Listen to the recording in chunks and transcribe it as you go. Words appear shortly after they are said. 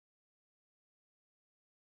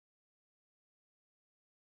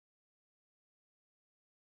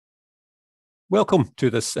Welcome to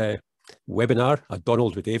this webinar at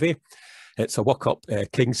Donald with Davie. It's a walk up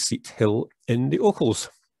King's Seat Hill in the Ochils.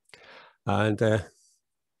 And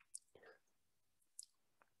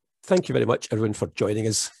thank you very much, everyone, for joining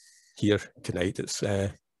us here tonight. It's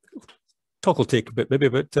talk will take maybe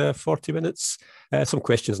about 40 minutes, some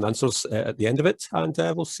questions and answers at the end of it, and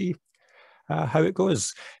we'll see how it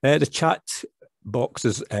goes. The chat box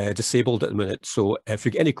is disabled at the minute, so if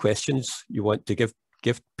you get any questions you want to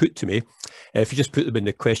put to me, if you just put them in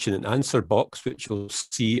the question and answer box, which you'll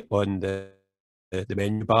see on the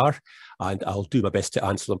menu bar, and I'll do my best to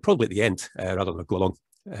answer them probably at the end rather than go along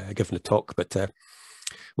giving the talk, but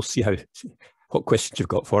we'll see what questions you've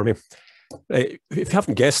got for me. If you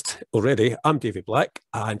haven't guessed already, I'm Davie Black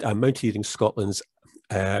and I'm Mountaineering Scotland's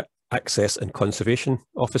Access and Conservation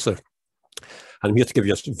Officer. And I'm here to give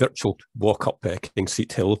you a virtual walk up King's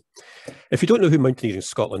Seat Hill. If you don't know who Mountaineering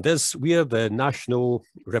Scotland is, we are the national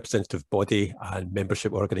representative body and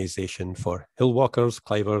membership organisation for hill walkers,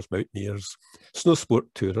 climbers, mountaineers, snow sport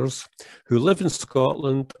tourers who live in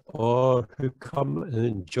Scotland or who come and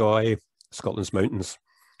enjoy Scotland's mountains.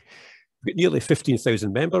 We've got nearly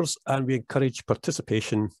 15,000 members and we encourage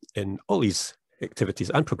participation in all these activities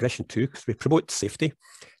and progression too, because we promote safety,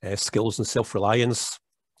 skills and self-reliance.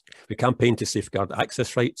 We campaign to safeguard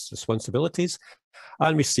access rights, responsibilities,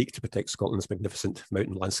 and we seek to protect Scotland's magnificent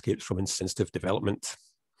mountain landscapes from insensitive development.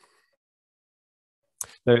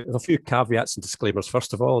 Now, there's a few caveats and disclaimers,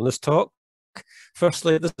 first of all, in this talk.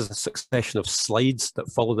 Firstly, this is a succession of slides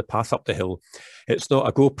that follow the path up the hill. It's not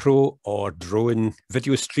a GoPro or drone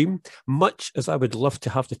video stream, much as I would love to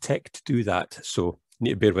have the tech to do that, so you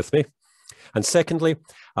need to bear with me. And secondly,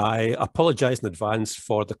 I apologise in advance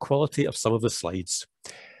for the quality of some of the slides.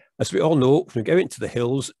 As we all know, when we go out into the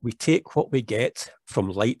hills, we take what we get from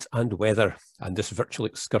light and weather, and this virtual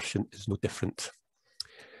excursion is no different.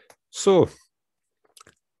 So,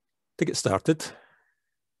 to get started,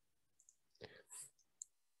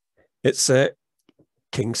 it's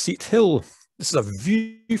King's Seat Hill. This is a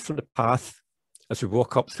view from the path as we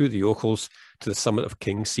walk up through the Ochils to the summit of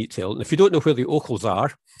King's Seat Hill. And if you don't know where the Ochils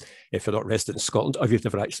are, if you're not resident in Scotland or if you've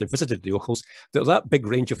never actually visited the Ochils, there's that big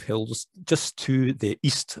range of hills just to the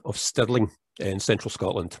east of Stirling in central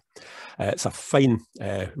Scotland. It's a fine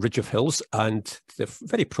ridge of hills and they're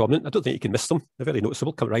very prominent. I don't think you can miss them. They're very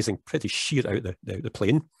noticeable, come rising pretty sheer out the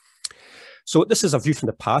plain. So this is a view from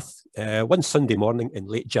the path one Sunday morning in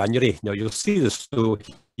late January. Now you'll see the snow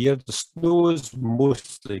here. The snow is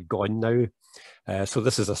mostly gone now. So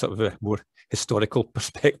this is a sort of a more historical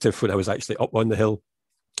perspective when I was actually up on the hill.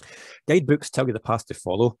 Guidebooks tell you the path to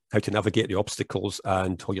follow, how to navigate the obstacles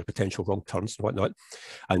and all your potential wrong turns and whatnot,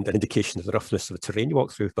 and an indication of the roughness of the terrain you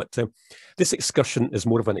walk through. But this excursion is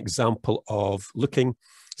more of an example of looking,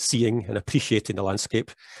 seeing and appreciating the landscape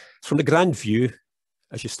from the grand view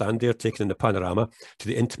as you stand there taking in the panorama to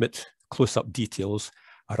the intimate close-up details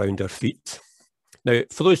around our feet. Now,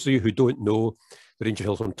 for those of you who don't know the range of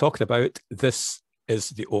hills I'm talking about, this is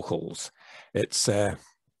the Ochils. It's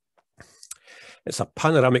a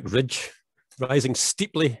panoramic ridge rising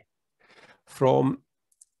steeply from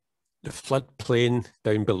the floodplain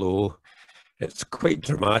down below. It's quite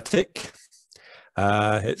dramatic.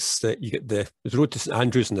 You get the road to St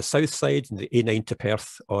Andrews on the south side and the A9 to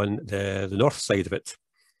Perth on the north side of it.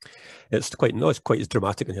 It's quite as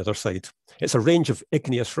dramatic on the other side. It's a range of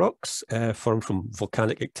igneous rocks formed from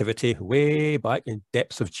volcanic activity way back in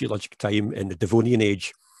depths of geologic time in the Devonian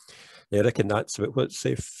age. I reckon that's about, let's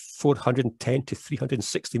say, 410 to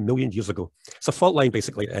 360 million years ago. It's a fault line,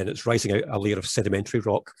 basically, and it's rising out a layer of sedimentary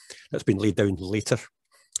rock that's been laid down later.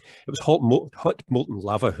 It was hot molten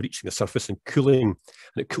lava reaching the surface and cooling, and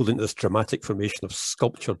it cooled into this dramatic formation of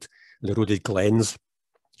sculptured and eroded glens.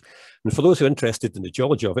 And for those who are interested in the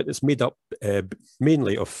geology of it, it's made up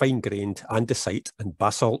mainly of fine-grained andesite and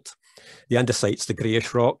basalt. The andesite's the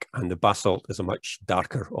greyish rock, and the basalt is a much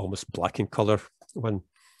darker, almost black in colour one.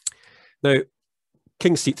 Now,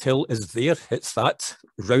 King's Seat Hill is there. It's that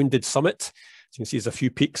rounded summit. As you can see, there's a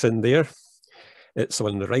few peaks in there. It's the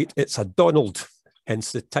one on the right. It's a Donald,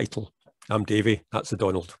 hence the title. I'm Davie, that's the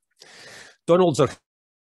Donald. Donalds are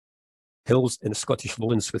hills in the Scottish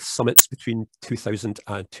lowlands with summits between 2,000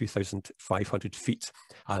 and 2,500 feet,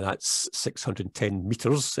 and that's 610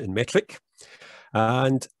 metres in metric,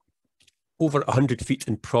 and over 100 feet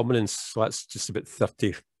in prominence, so that's just about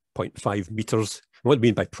 30.5 metres. What I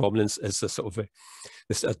mean by prominence is a sort of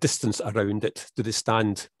a distance around it. Do they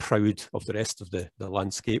stand proud of the rest of the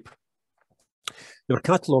landscape? They were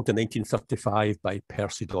catalogued in 1935 by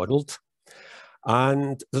Percy Donald,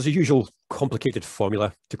 And there's a usual complicated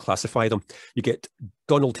formula to classify them. You get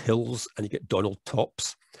Donald Hills and you get Donald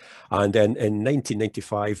Tops. And then in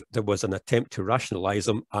 1995, there was an attempt to rationalise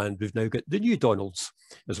them, and we've now got the new Donalds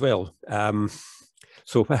as well.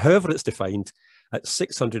 So however it's defined, at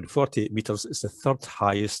 648 metres, it's the third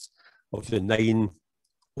highest of the 9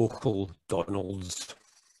 Ochil Donalds.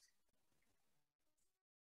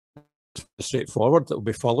 Straightforward that we'll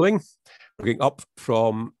be following. We're going up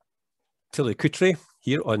from Tillycootery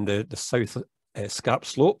here on the south scarp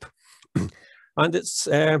slope, and it's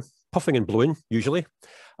puffing and blowing usually,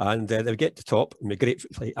 and then we get to the top and we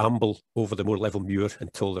gratefully amble over the more level muir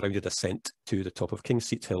until the rounded ascent to the top of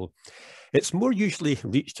Kingseat Hill. It's more usually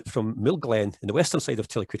reached from Millglen in the western side of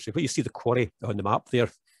Tillycootery, where you see the quarry on the map there,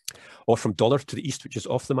 or from Dollar to the east, which is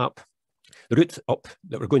off the map. The route up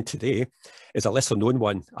that we're going today is a lesser known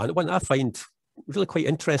one, and one I find really quite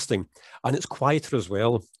interesting, and it's quieter as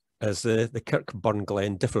well, as the Kirkburn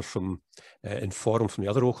Glen differs from in form from the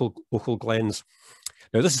other Ochil glens.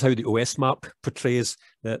 Now, this is how the OS map portrays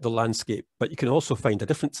the landscape, but you can also find a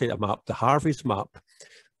different set of map, the Harvey's map,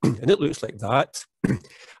 and it looks like that.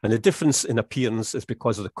 And the difference in appearance is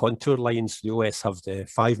because of the contour lines. The OS have the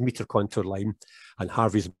 5-metre contour line, and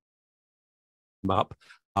Harvey's map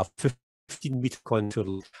have 15-metre contour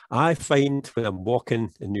line. I find when I'm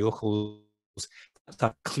walking in the Ochils, it's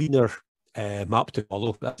a cleaner map to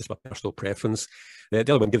follow. That's just my personal preference. The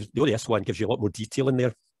other one the OS one gives you a lot more detail in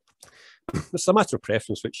there. It's a matter of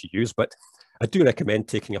preference which you use, but I do recommend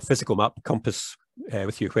taking a physical map and compass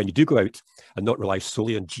with you when you do go out, and not rely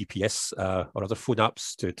solely on GPS or other phone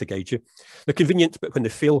apps to guide you. They're convenient, but when they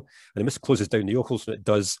fail and the mist closes down the Ochils, when it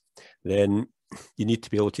does, then you need to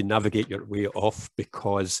be able to navigate your way off,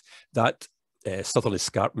 because that southerly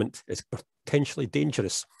escarpment is potentially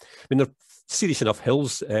dangerous. I mean, they're serious enough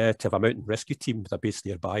hills to have a mountain rescue team with a base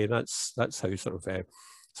nearby, and that's how sort of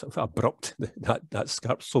abrupt that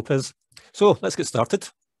scarp slope is. So let's get started.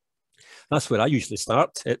 That's where I usually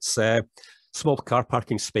start. It's a small car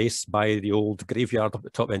parking space by the old graveyard up the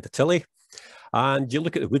top end of Tilly, and you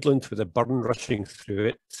look at the woodland with the burn rushing through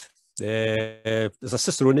it. There's a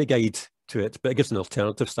Cicerone guide to it, but it gives an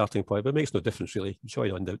alternative starting point, but it makes no difference really.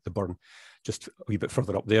 Join on the burn just a wee bit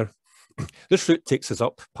further up there. This route takes us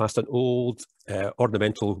up past an old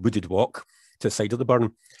ornamental wooded walk to the side of the burn.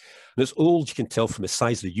 And it's old, you can tell from the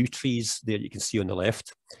size of the yew trees there you can see on the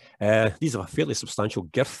left. These have a fairly substantial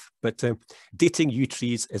girth, but dating yew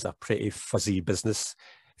trees is a pretty fuzzy business.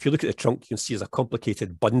 If you look at the trunk, you can see there's a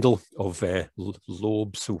complicated bundle of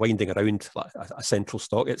lobes winding around a central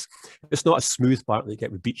stalk. It's not a smooth bark that you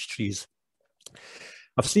get with beech trees.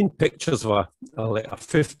 I've seen pictures of a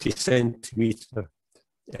 50 centimetre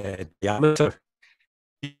diameter,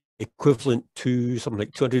 equivalent to something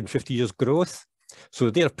like 250 years growth. So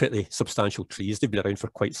they're pretty substantial trees. They've been around for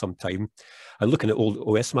quite some time. And looking at old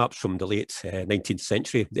OS maps from the late 19th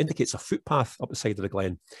century, it indicates a footpath up the side of the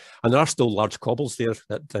glen. And there are still large cobbles there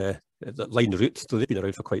that line the route, so they've been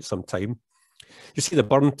around for quite some time. You see the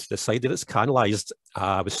burn to the side there, it's canalised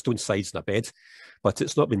with stone sides and a bed, but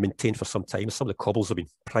it's not been maintained for some time. Some of the cobbles have been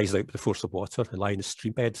prized out by the force of water and lie in the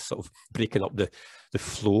stream bed, sort of breaking up the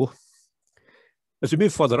flow. As we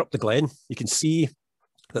move further up the glen, you can see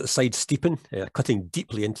that the sides steepen, cutting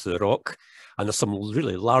deeply into the rock, and there's some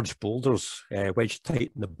really large boulders wedged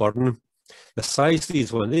tight in the burn. The size of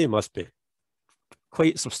these ones, they must be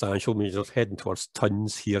quite substantial. I mean, you're heading towards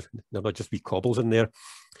tons here. They're not just wee cobbles in there.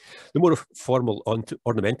 The more formal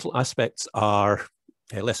ornamental aspects are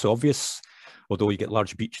less obvious, although you get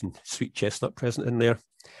large beech and sweet chestnut present in there.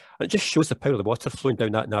 And it just shows the power of the water flowing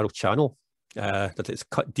down that narrow channel, that it's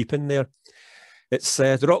cut deep in there. It's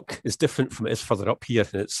the rock is different from it is further up here,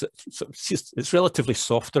 and it's relatively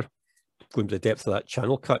softer, going to the depth of that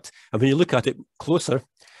channel cut. And when you look at it closer,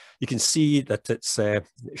 you can see that it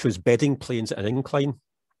shows bedding planes at an incline.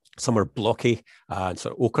 Some are blocky and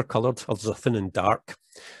sort of ochre coloured, others are thin and dark.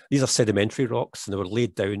 These are sedimentary rocks, and they were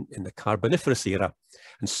laid down in the Carboniferous era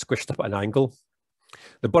and squished up at an angle.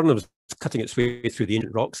 The burn was cutting its way through the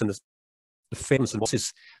ancient rocks, and the ferns and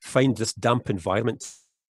mosses find this damp environment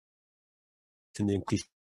in the increased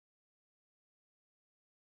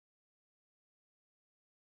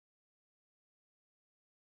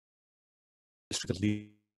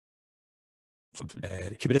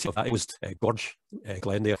humidity of that closed gorge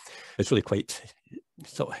glen there. It's really quite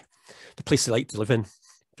sort of the place they like to live in,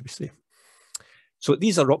 to be safe. So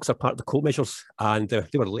these rocks are part of the coal measures, and they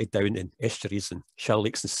were laid down in estuaries and shallow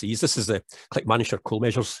lakes and seas. This is the Clickmannshire coal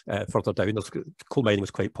measures further down. Coal mining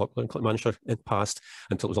was quite popular in Clickmannshire in the past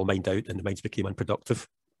until it was all mined out and the mines became unproductive.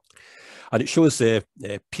 And it shows the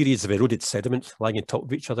periods of eroded sediment lying on top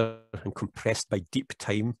of each other and compressed by deep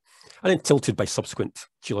time and then tilted by subsequent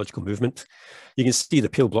geological movement. You can see the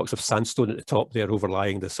pale blocks of sandstone at the top there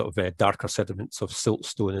overlying the sort of darker sediments of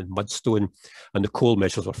siltstone and mudstone, and the coal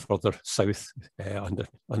measures are further south,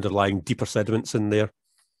 underlying deeper sediments in there.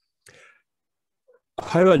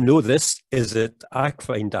 How I know this is that I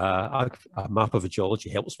find a map of the geology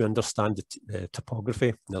helps me understand the topography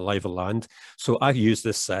and the lie of the land. So I use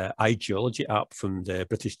this iGeology app from the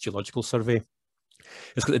British Geological Survey.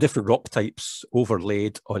 It's got the different rock types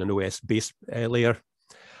overlaid on an OS base layer.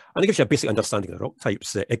 And it gives you a basic understanding of the rock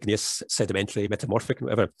types, igneous, sedimentary, metamorphic, and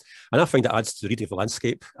whatever. And I find it adds to the reading of the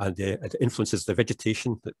landscape, and it influences the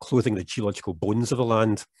vegetation, clothing the geological bones of the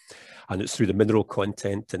land. And it's through the mineral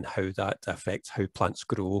content and how that affects how plants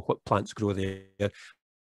grow, what plants grow there,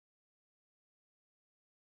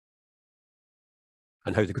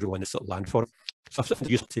 and how they grow on this sort of landform. So I've something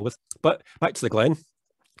to use with. But back to the glen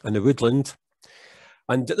and the woodland.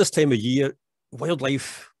 And at this time of year,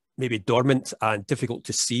 wildlife may be dormant and difficult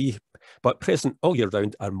to see, but present all year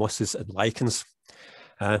round are mosses and lichens.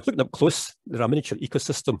 Looking up close, they're a miniature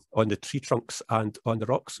ecosystem on the tree trunks and on the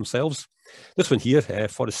rocks themselves. This one here,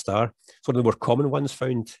 forest star, is one of the more common ones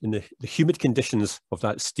found in the humid conditions of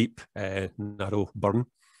that steep, narrow burn.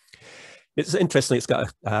 It's interesting, it's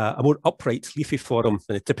got a more upright leafy form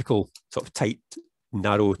than a typical sort of tight,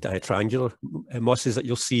 narrow, triangular mosses that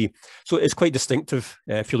you'll see. So it's quite distinctive.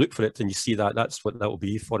 If you look for it and you see that, that's what that will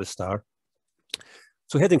be, forest star.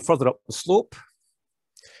 So heading further up the slope,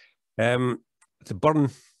 the burn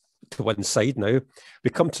to one side now, we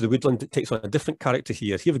come to the woodland. It takes on a different character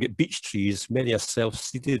here. Here we've got beech trees, many are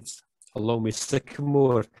self-seeded along with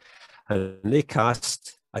sycamore, and they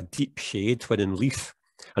cast a deep shade when in leaf.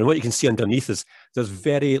 And what you can see underneath is there's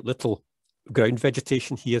very little ground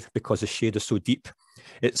vegetation here because the shade is so deep.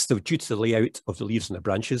 It's still due to the layout of the leaves and the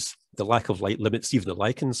branches. The lack of light limits even the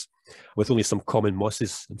lichens, with only some common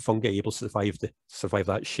mosses and fungi able to survive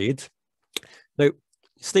that shade. Now,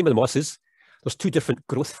 staying with the mosses, there's two different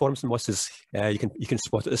growth forms in mosses you can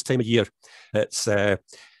spot at this time of year. It's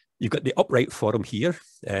you've got the upright form here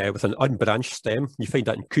with an unbranched stem. You find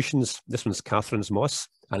that in cushions. This one's Catherine's moss,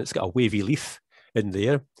 and it's got a wavy leaf in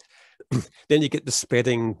there. Then you get the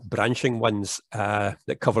spreading, branching ones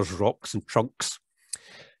that covers rocks and trunks.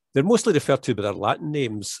 They're mostly referred to by their Latin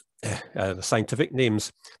names, the scientific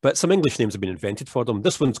names, but some English names have been invented for them.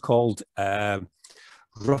 This one's called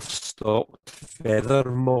rough-stalked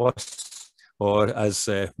feather moss, or as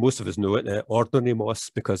most of us know it, ordinary moss,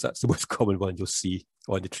 because that's the most common one you'll see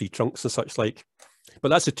on the tree trunks and such like. But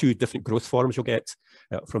that's the two different growth forms you'll get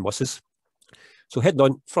from mosses. So heading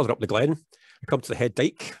on further up the glen, we come to the head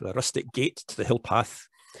dike, the rustic gate to the hill path.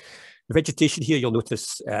 The vegetation here, you'll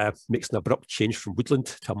notice, makes an abrupt change from woodland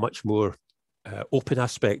to a much more open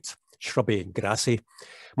aspect, shrubby and grassy,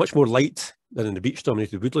 much more light than in the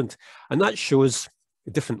beech-dominated woodland. And that shows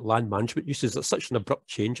different land management uses. There's such an abrupt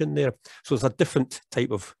change in there. So there's a different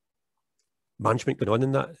type of management going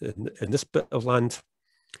on in this bit of land.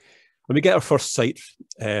 When we get our first site,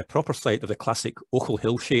 proper site of the classic Ochil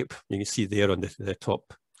Hill shape, you can see there on the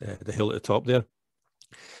top, the hill at the top there,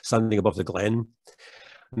 standing above the glen.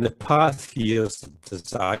 And the path here is the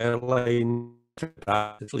desire line.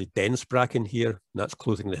 It's really dense bracken here, and that's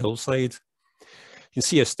clothing the hillside. You can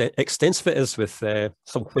see how extensive it is with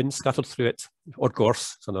some whin scattered through it, or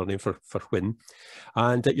gorse, it's another name for whin.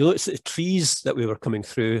 And you'll notice that the trees that we were coming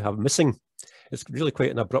through are missing. It's really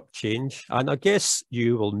quite an abrupt change. And I guess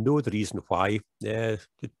you will know the reason why the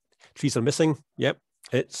trees are missing. Yep,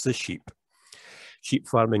 it's the sheep. Sheep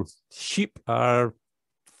farming. Sheep are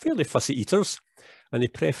fairly fussy eaters, and they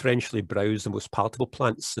preferentially browse the most palatable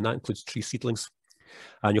plants, and that includes tree seedlings.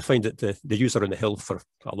 And you'll find that the ewes are on the hill for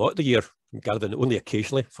a lot of the year, gathering only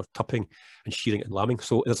occasionally for tupping and shearing and lambing.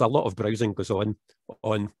 So there's a lot of browsing goes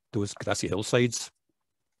on those grassy hillsides.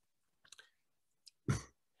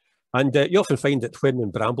 And you often find that whin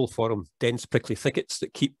and bramble form dense prickly thickets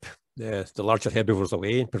that keep the larger herbivores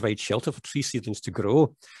away and provide shelter for tree seedlings to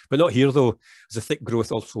grow. But not here though, as the thick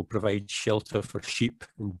growth also provides shelter for sheep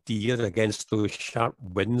and deer against those sharp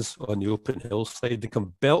winds on the open hillside. They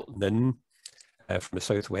come belting in from the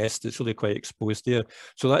southwest. It's really quite exposed there.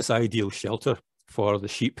 So that's ideal shelter for the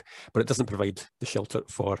sheep, but it doesn't provide the shelter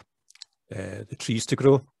for the trees to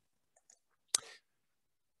grow.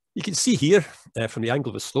 You can see here from the angle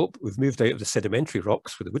of the slope, we've moved out of the sedimentary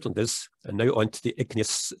rocks where the woodland is, and now onto the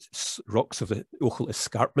igneous rocks of the Ochil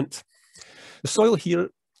escarpment. The soil here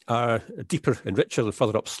are deeper and richer than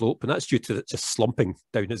further up slope, and that's due to it just slumping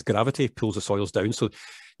down as gravity pulls the soils down. So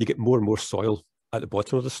you get more and more soil at the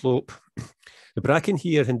bottom of the slope. The bracken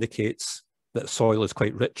here indicates that soil is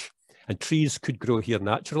quite rich and trees could grow here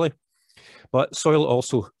naturally, but soil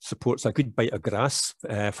also supports a good bite of grass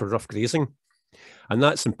for rough grazing. And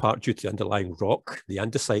that's in part due to the underlying rock, the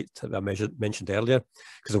andesite that I mentioned earlier,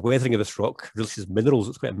 because the weathering of this rock releases minerals.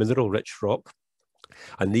 It's quite a mineral-rich rock.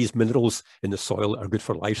 And these minerals in the soil are good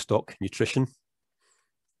for livestock nutrition.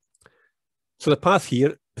 So the path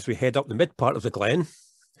here, as we head up the mid part of the glen,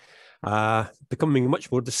 becoming much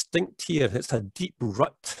more distinct here. It's a deep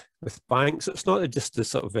rut with banks. It's not just the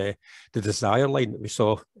sort of the desire line that we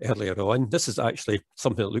saw earlier on. This is actually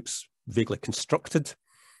something that looks vaguely constructed.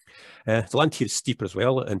 The land here is steeper as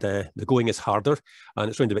well, and the going is harder. And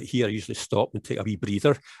it's round about here I usually stop and take a wee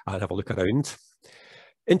breather and have a look around.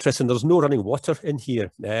 Interesting, there's no running water in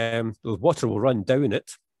here. The water will run down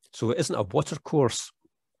it, so it isn't a water course.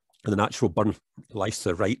 And the natural burn lies to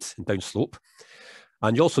the right and down slope.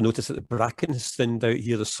 And you also notice that the bracken is thinned out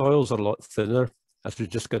here. The soils are a lot thinner as we've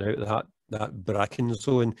just got out of that bracken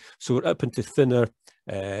zone. So we're up into thinner,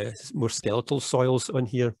 more skeletal soils on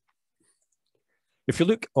here. If you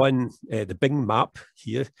look on the Bing map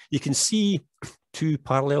here, you can see two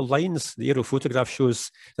parallel lines. The aerial photograph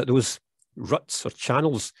shows that those ruts or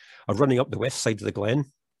channels are running up the west side of the glen,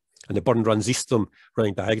 and the burn runs east of them,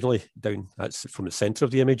 running diagonally down. That's from the centre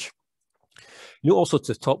of the image. You know, also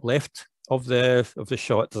to the top left of the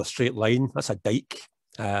shot, there's a straight line. That's a dike,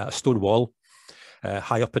 a stone wall,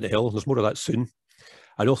 high up in the hill. There's more of that soon.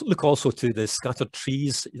 And look also to the scattered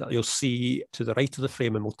trees that you'll see to the right of the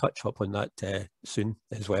frame, and we'll touch up on that soon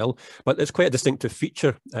as well. But it's quite a distinctive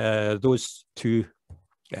feature, those two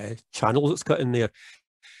channels it's got in there.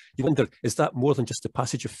 You wonder, is that more than just the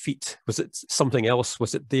passage of feet? Was it something else?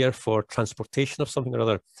 Was it there for transportation of something or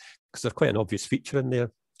other? Because there's quite an obvious feature in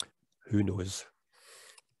there. Who knows?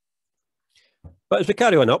 But as we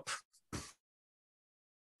carry on up,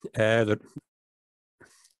 the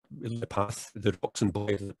path, the rocks and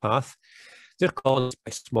bodies of the path, they're caused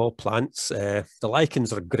by small plants. The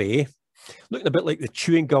lichens are grey, looking a bit like the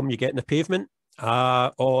chewing gum you get in the pavement,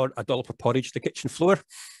 or a dollop of porridge to the kitchen floor.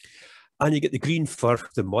 And you get the green fur,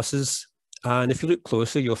 the mosses. And if you look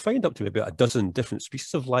closer, you'll find up to maybe about a dozen different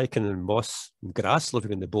species of lichen and moss and grass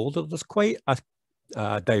living in the boulder. There's quite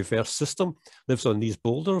a diverse system lives on these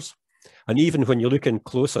boulders. And even when you look in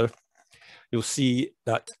closer, you'll see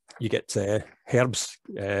that you get herbs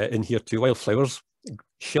in here too, wildflowers,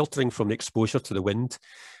 sheltering from the exposure to the wind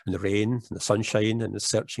and the rain and the sunshine and the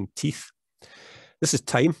searching teeth. This is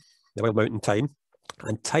thyme, the wild mountain thyme.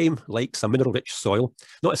 And thyme likes a mineral-rich soil,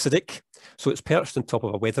 not acidic, so it's perched on top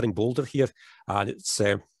of a weathering boulder here, and it's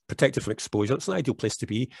protected from exposure. It's an ideal place to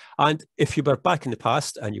be. And if you were back in the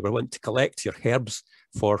past and you were wanting to collect your herbs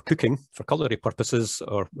for cooking, for culinary purposes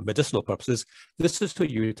or medicinal purposes, this is where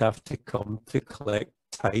you would have to come to collect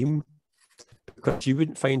thyme, because you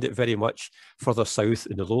wouldn't find it very much further south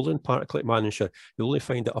in the lowland part of Clickmannanshire. You'll only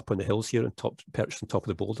find it up on the hills here and perched on top of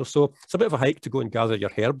the boulder. So it's a bit of a hike to go and gather your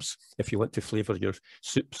herbs if you want to flavour your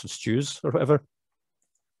soups and stews or whatever.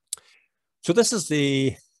 So this is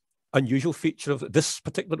the unusual feature of this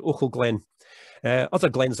particular Ochil Glen. Other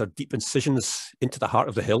glens are deep incisions into the heart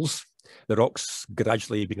of the hills, the rocks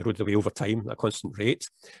gradually being eroded away over time at a constant rate.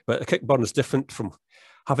 But the Kickburn is different from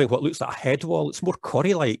having what looks like a head wall. It's more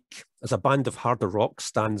quarry-like, as a band of harder rock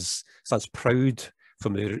stands proud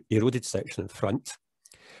from the eroded section in front.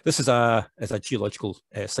 This is a geological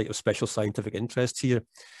site of special scientific interest here.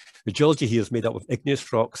 The geology here is made up of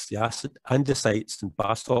igneous rocks, the andesites and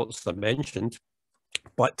basalts I mentioned,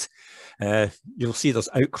 but you'll see there's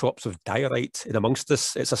outcrops of diorite in amongst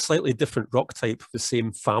this. It's a slightly different rock type, the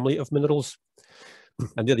same family of minerals.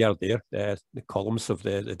 And there they are there, the columns of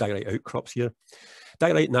the diorite outcrops here.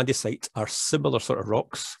 Diorite and andesite are similar sort of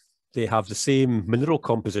rocks. They have the same mineral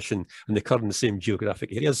composition and they occur in the same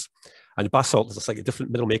geographic areas. And basalt is a slightly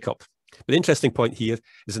different mineral makeup. But the interesting point here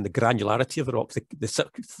is in the granularity of the rock, the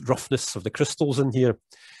roughness of the crystals in here.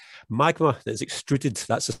 Magma that is extruded,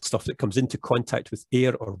 that's the stuff that comes into contact with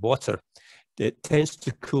air or water. It tends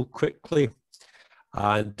to cool quickly,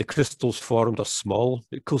 and the crystals formed are small.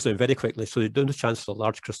 It cools down very quickly, so there's no chance for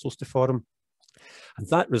large crystals to form. And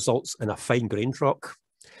that results in a fine-grained rock.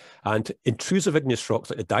 And intrusive igneous rocks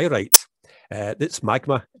like the diorite, it's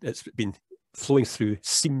magma that's been flowing through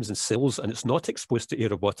seams and sills, and it's not exposed to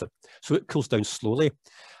air or water. So it cools down slowly,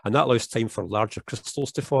 and that allows time for larger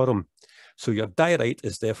crystals to form. So your diorite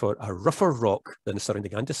is therefore a rougher rock than the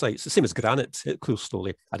surrounding andesite. It's the same as granite, it cools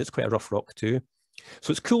slowly, and it's quite a rough rock too.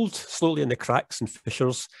 So it's cooled slowly in the cracks and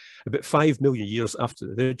fissures about 5 million years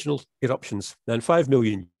after the original eruptions. Now, 5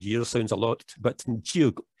 million years sounds a lot, but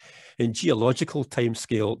in geological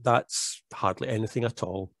timescale, that's hardly anything at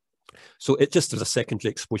all. So it just is a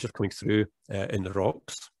secondary exposure coming through in the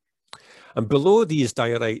rocks. And below these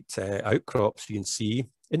diorite outcrops, you can see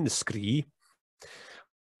in the scree,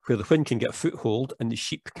 where the wind can get a foothold and the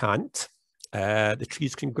sheep can't, the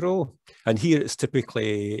trees can grow. And here it's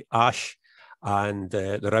typically ash and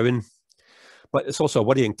the rowan. But it's also a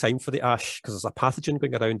worrying time for the ash because there's a pathogen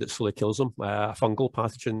going around that slowly kills them, a fungal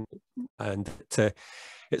pathogen, and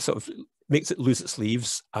it sort of makes it lose its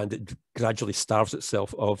leaves, and it gradually starves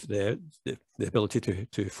itself of the ability to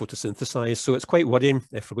photosynthesize. So it's quite worrying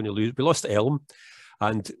if we're going to lose. We lost elm,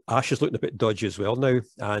 and ash is looking a bit dodgy as well now,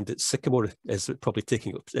 and it's sycamore is probably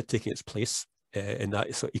taking its place in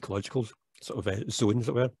that sort of ecological sort of zone, as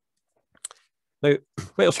it were. Now,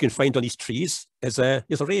 what else you can find on these trees is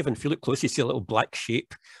there's a raven. If you look close, you see a little black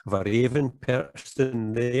shape of a raven perched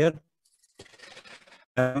in there.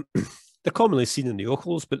 They're commonly seen in the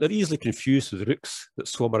Ochils, but they're easily confused with the rooks that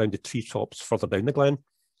swarm around the treetops further down the glen.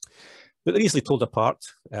 But they're easily told apart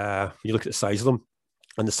when you look at the size of them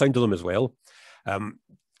and the sound of them as well.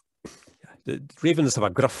 The ravens have a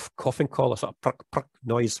gruff coughing call, a sort of perk, perk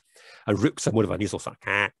noise, and rooks have more of a nasal sort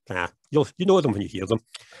of you know them when you hear them.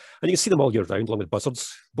 And you can see them all year round along with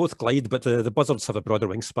buzzards. Both glide, but the buzzards have a broader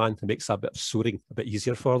wingspan. It makes that bit of soaring a bit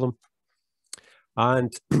easier for them.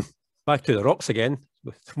 And back to the rocks again,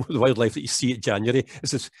 the wildlife that you see at January.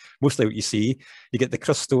 This is mostly what you see. You get the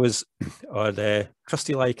crustos or the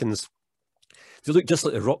crusty lichens. They look just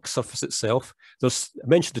like the rock surface itself. I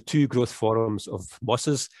mentioned the 2 growth forms of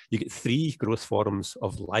mosses. You get 3 growth forms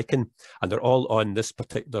of lichen, and they're all on this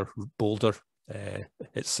particular boulder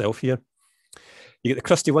itself here. You get the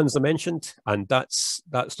crusty ones I mentioned, and that's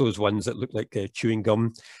those ones that look like chewing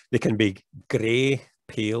gum. They can be grey,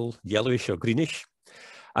 pale, yellowish, or greenish.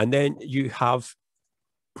 And then you have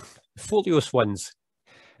foliose ones,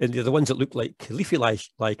 and they're the ones that look like leafy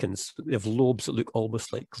lichens. They have lobes that look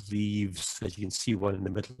almost like leaves, as you can see one in the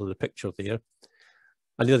middle of the picture there.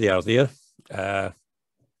 And there they are there.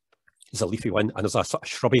 There's a leafy one, and there's a sort of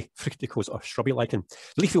shrubby, fructicose or shrubby lichen.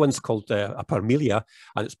 The leafy one's called a parmelia,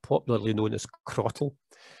 and it's popularly known as crottle.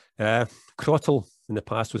 Crottle in the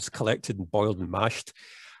past was collected and boiled and mashed,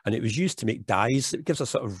 and it was used to make dyes. It gives a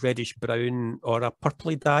sort of reddish brown or a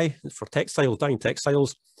purpley dye for textiles, dyeing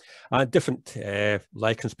textiles. Different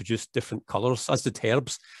lichens produce different colours, as did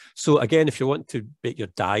herbs. So again, if you want to make your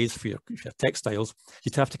dyes for your textiles,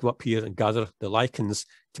 you'd have to go up here and gather the lichens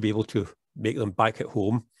to be able to make them back at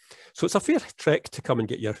home. So it's a fair trek to come and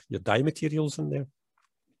get your dye materials in there.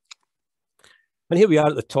 And here we are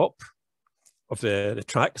at the top of the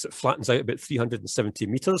track as it flattens out about 370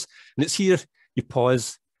 metres. And it's here you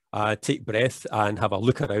pause, take breath and have a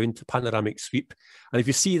look around, a panoramic sweep. And if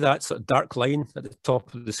you see that sort of dark line at the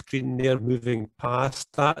top of the screen there moving past,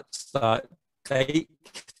 that's that dike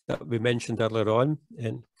that we mentioned earlier on.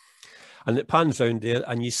 And it pans round there,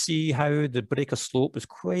 and you see how the break of slope is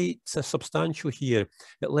quite substantial here.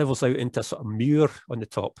 It levels out into a sort of muir on the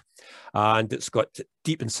top, and it's got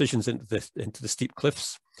deep incisions into the steep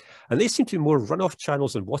cliffs. And they seem to be more runoff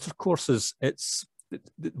channels than water courses.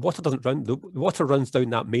 The water doesn't run, the water runs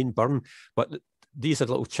down that main burn, but these are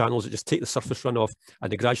little channels that just take the surface runoff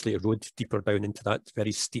and they gradually erode deeper down into that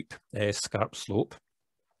very steep scarp slope.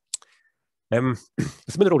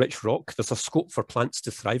 It's mineral-rich rock. There's a scope for plants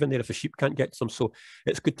to thrive in there if the sheep can't get to them, so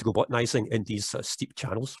it's good to go botanising in these steep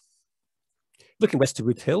channels. Looking west to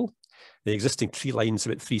Wood Hill, the existing tree line's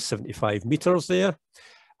about 375 metres there.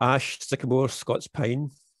 Ash, sycamore, Scots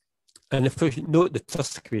pine. And if we note the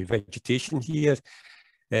tussocky vegetation here,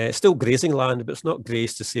 it's still grazing land, but it's not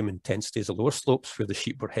grazed the same intensity as the lower slopes where the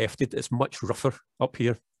sheep were hefted. It's much rougher up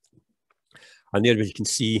here. And there you can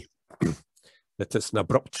see that it's an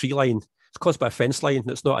abrupt tree line. It's caused by a fence line.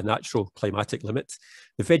 It's not a natural climatic limit.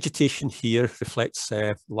 The vegetation here reflects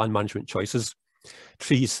land management choices.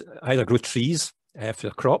 Trees either grow trees for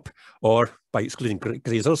the crop, or by excluding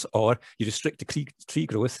grazers, or you restrict the tree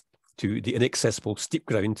growth to the inaccessible steep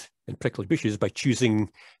ground and prickly bushes by choosing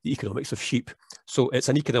the economics of sheep. So it's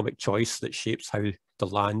an economic choice that shapes how the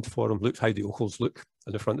land for them looks, how the Ochils look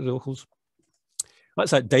at the front of the Ochils.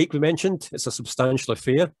 That's that dike we mentioned. It's a substantial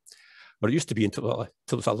affair, or it used to be until it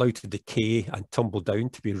was allowed to decay and tumble down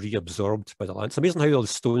to be reabsorbed by the land. It's amazing how all the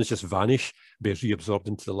stones just vanish, be reabsorbed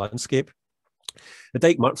into the landscape. The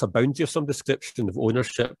dike marks a boundary of some description of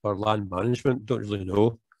ownership or land management, don't really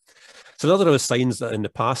know. So another of the signs that in the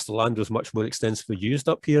past the land was much more extensively used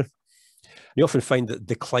up here. You often find that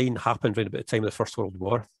decline happened around about the time of the First World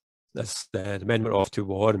War. as the men were off to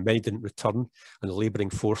war and many didn't return, and the labouring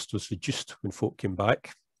force was reduced when folk came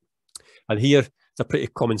back. And here, it's a pretty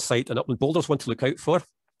common sight in upland boulders, one to look out for.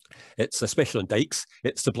 It's especially on dikes.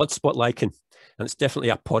 It's the blood spot lichen, and it's definitely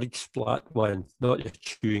a porridge splat one, not your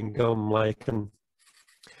chewing gum lichen.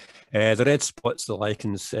 The red spots, the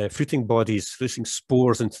lichens, fruiting bodies, releasing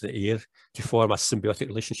spores into the air to form a symbiotic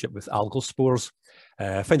relationship with algal spores.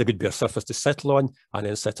 Find a good bare surface to settle on and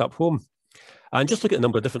then set up home. And just look at the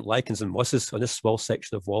number of different lichens and mosses on this small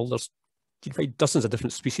section of wall. You can find dozens of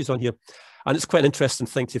different species on here. And it's quite an interesting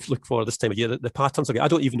thing to look for this time of year. The patterns, I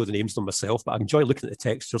don't even know the names of them myself, but I enjoy looking at the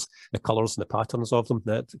textures, the colours and the patterns of them.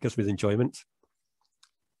 That gives me the enjoyment.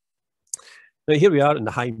 Now here we are in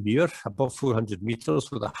the high muir, above 400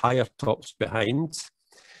 metres with the higher tops behind.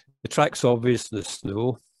 The track's obvious in the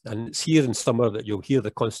snow, and it's here in summer that you'll hear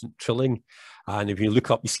the constant trilling. And if you look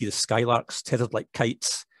up, you see the skylarks tethered like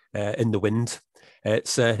kites in the wind.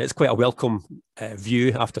 It's quite a welcome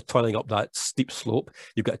view after toiling up that steep slope.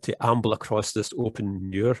 You've got to amble across this open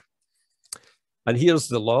muir. And here's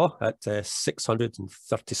the Law at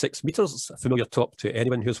 636 metres. It's a familiar top to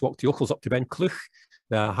anyone who's walked the Ochils up to Ben Clwch,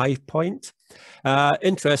 the high point.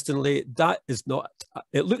 Interestingly, that is not,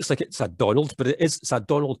 it looks like it's a Donald, but it's a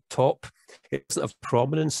Donald top. It doesn't have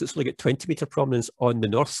prominence. It's only got 20-metre prominence on the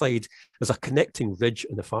north side. There's a connecting ridge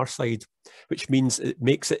on the far side, which means it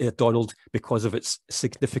makes it a Donald because of its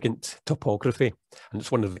significant topography. And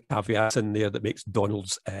it's one of the caveats in there that makes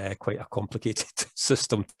Donalds quite a complicated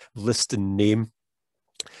system, list and name.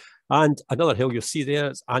 And another hill you'll see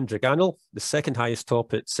there is Andraganel, the second highest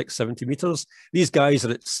top at 670 metres. These guys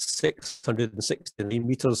are at 669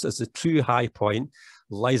 metres as the true high point,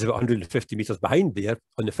 lies about 150 metres behind there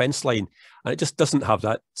on the fence line. And it just doesn't have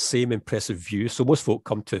that same impressive view. So most folk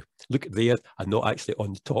come to look there and not actually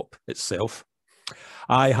on the top itself.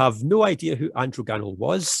 I have no idea who Andraganel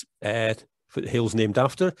was, the hill's named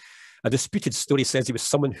after. A disputed story says he was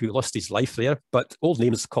someone who lost his life there, but old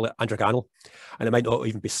names call it Andraganel, and it might not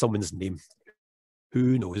even be someone's name.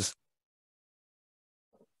 Who knows?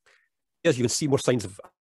 As you can see, more signs of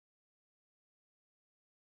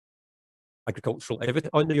agricultural activity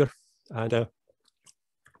on the muir, and the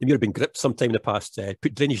muir had been gripped sometime in the past,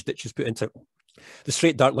 put drainage ditches put into it. The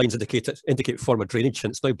straight dark lines indicate former drainage, and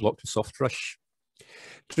it's now blocked with soft rush.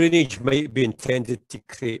 Drainage might be intended to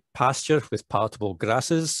create pasture with palatable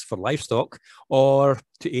grasses for livestock or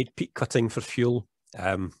to aid peat cutting for fuel.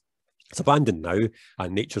 It's abandoned now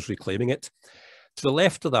and nature's reclaiming it. To the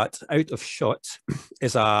left of that, out of shot,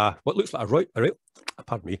 is what looks like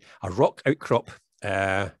a rock outcrop,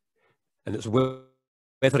 and it's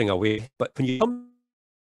weathering away. But when you come,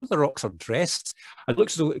 the rocks are dressed, and it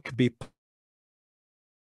looks as though it could be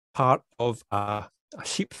part of a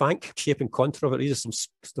sheep fank, shape and contour of it. These are some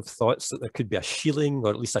suggestive thoughts that there could be a shieling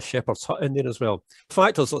or at least a shepherd's hut in there as well. In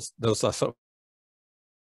fact, there's a sort of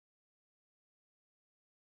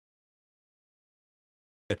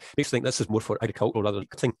makes me think this is more for agricultural rather than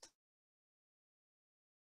cutting.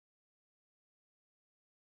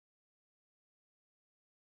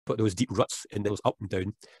 But those deep ruts in those up and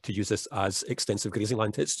down to use this as extensive grazing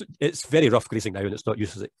land. It's very rough grazing now, and it's not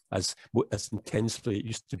used as intensely it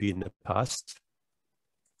used to be in the past.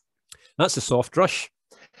 That's the soft rush,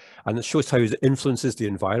 and it shows how it influences the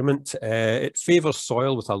environment. It favours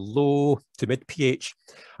soil with a low to mid pH,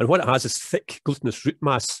 and what it has is thick glutinous root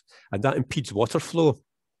mass, and that impedes water flow.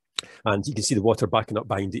 And you can see the water backing up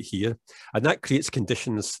behind it here, and that creates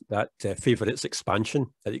conditions that favour its expansion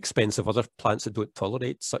at the expense of other plants that don't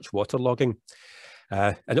tolerate such waterlogging.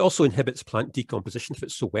 And it also inhibits plant decomposition if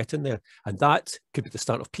it's so wet in there. And that could be the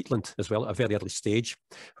start of peatland as well at a very early stage,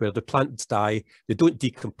 where the plants die, they don't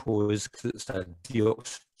decompose because it's a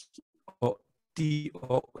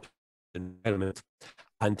deoxygen environment,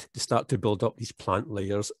 and they start to build up these plant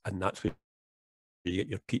layers, and that's where you get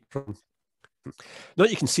your peat from. Now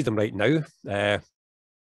you can see them right now,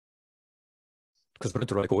 because we're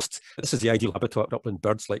into the coast. This is the ideal habitat for upland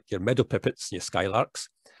birds like your meadow pipits and your skylarks.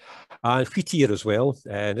 And wheatear as well,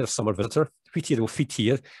 and they're a summer visitor. Wheatear will feed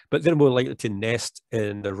here, but they're more likely to nest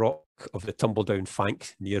in the rock of the tumble down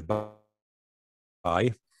fank nearby.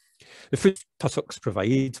 The food tussocks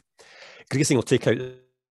provide, grazing will take out the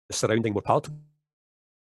surrounding more palatable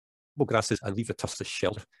grasses and leave the tussocks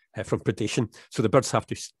shelter from predation. So the birds have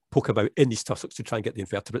to poke about in these tussocks to try and get the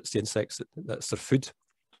invertebrates, the insects, that's their food.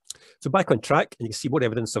 So back on track, and you can see more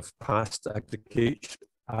evidence of past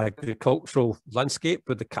agricultural landscape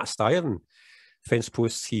with the cast iron fence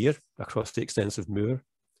posts here across the extensive moor.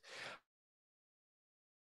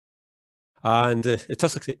 And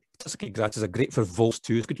tussocky grasses are great for voles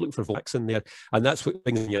too. It's good looking for voles in there. And that's what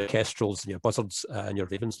brings in your kestrels and your buzzards and your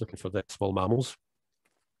ravens looking for the small mammals.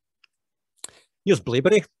 Here's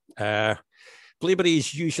blaeberry. Blaeberry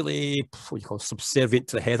is usually what you call subservient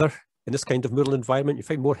to the heather. In this kind of moorland environment, you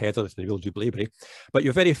find more heather than you will do blaeberry, but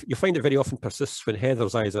you find it very often persists when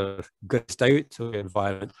heather's either grazed out or the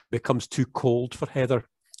environment becomes too cold for heather.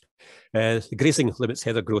 The grazing limits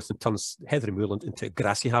heather growth and turns heathery moorland into a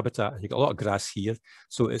grassy habitat. You've got a lot of grass here,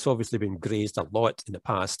 so it's obviously been grazed a lot in the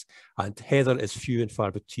past, and heather is few and far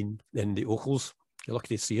between in the Ochils. You're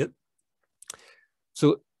lucky to see it.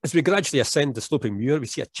 So as we gradually ascend the sloping muir, we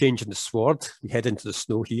see a change in the sward. We head into the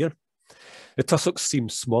snow here. The tussocks seem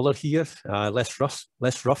smaller here, less rough,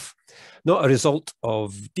 not a result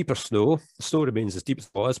of deeper snow. The snow remains as deep as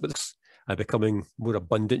it was, but it's becoming more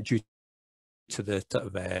abundant due to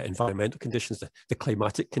the environmental conditions, the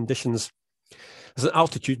climatic conditions. There's an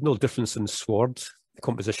altitudinal difference in sward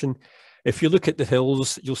composition. If you look at the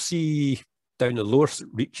hills, you'll see down the lower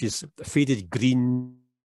reaches a faded green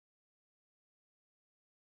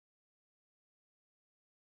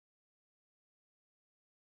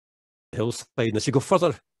hillside. And as you go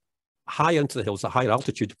further higher into the hills, at higher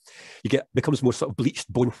altitude, becomes more sort of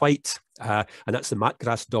bleached bone white, and that's the mat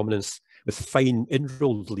grass dominance with fine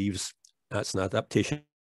inrolled leaves. That's an adaptation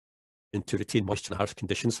to retain moisture in harsh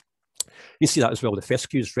conditions. You see that as well with the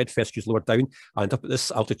fescues, red fescues lower down, and up at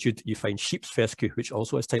this altitude you find sheep's fescue, which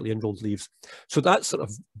also has tightly enrolled leaves. So that sort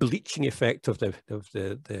of bleaching effect of the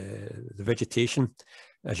vegetation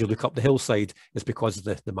as you look up the hillside is because of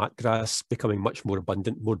the mat grass becoming much more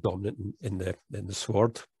abundant, more dominant in the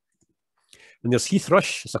sward. And there's heath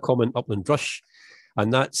rush, it's a common upland rush,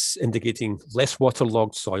 and that's indicating less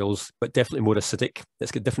waterlogged soils, but definitely more acidic.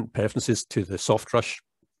 It's got different preferences to the soft rush.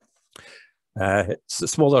 It's a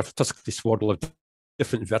smaller tussocky sward will have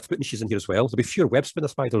different invertebrate niches in here as well. There'll be fewer web spinner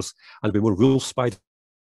spiders and there'll be more wool spiders.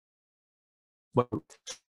 A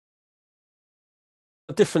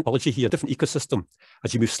different ecology here, a different ecosystem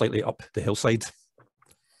as you move slightly up the hillside.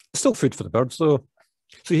 Still food for the birds though.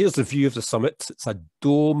 So here's the view of the summit. It's a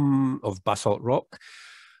dome of basalt rock,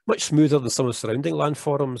 much smoother than some of the surrounding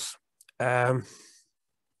landforms.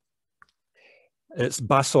 Its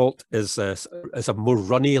basalt is a more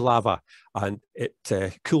runny lava, and it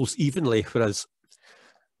cools evenly, whereas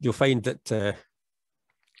you'll find that,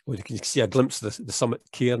 well, you can see a glimpse of the summit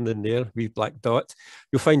cairn in there, wee black dot.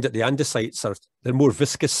 You'll find that the andesites they're more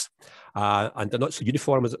viscous, and they're not so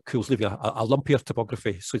uniform as it cools, leaving a lumpier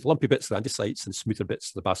topography. So the lumpy bits are andesites and smoother bits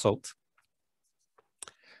are the basalt.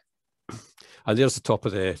 And there's the top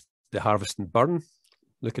of the harvest and burn,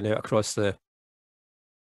 looking out across the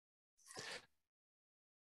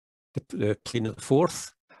plain of the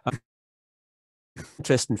Forth.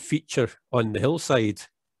 Interesting feature on the hillside,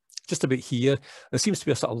 just about here, there seems to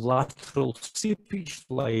be a sort of lateral seepage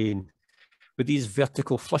line with these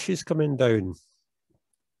vertical flushes coming down.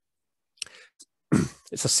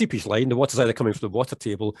 It's a seepage line. The water's either coming from the water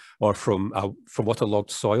table or from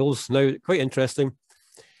waterlogged soils. Now, quite interesting.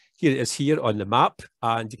 Here it is here on the map,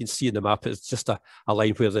 and you can see in the map it's just a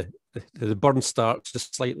line where the burn starts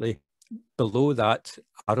just slightly below that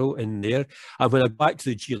arrow in there. And when I go back to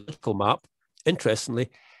the geological map, interestingly,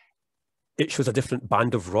 it shows a different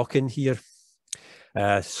band of rock in here.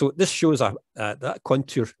 So this shows that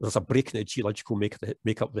contour. There's a break in the geological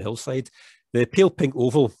make up the hillside. The pale pink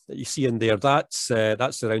oval that you see in there, that's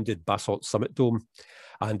the rounded basalt summit dome,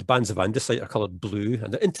 and bands of andesite are coloured blue,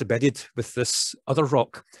 and they're interbedded with this other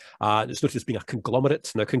rock. It's noted as being a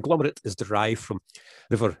conglomerate. Now, conglomerate is derived from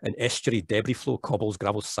river and estuary debris flow, cobbles,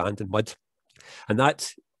 gravel, sand, and mud, and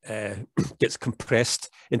that gets compressed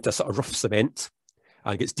into a sort of rough cement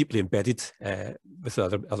and gets deeply embedded with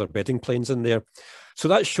other bedding planes in there. So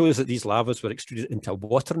that shows that these lavas were extruded into a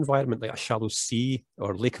water environment like a shallow sea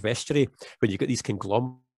or lake of estuary, when you get these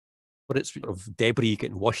conglomerates of debris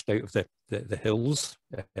getting washed out of the hills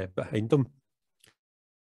behind them.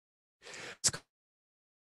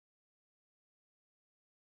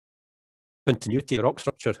 Continuity of rock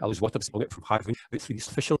structure allows water to spring out from having out through these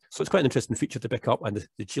fissures. So it's quite an interesting feature to pick up, and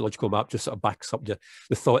the geological map just sort of backs up the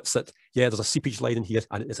thoughts that, yeah, there's a seepage line in here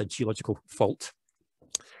and it is a geological fault.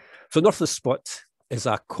 So north of the spot is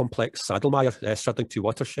a complex saddle mire straddling two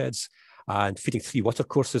watersheds and feeding three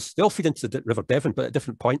watercourses. They all feed into the River Devon, but at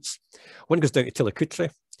different points. One goes down to Tillicoultry,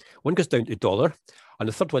 one goes down to Dollar, and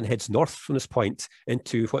the third one heads north from this point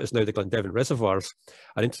into what is now the Glen-Devon reservoirs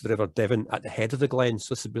and into the River Devon at the head of the glen.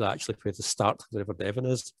 So this would be actually where the start of the River Devon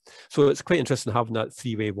is. So it's quite interesting having that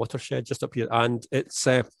three-way watershed just up here. And it's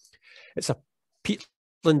a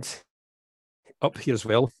peatland up here as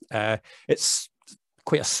well. It's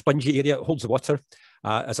quite a spongy area. It holds the water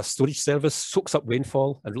as a storage service, soaks up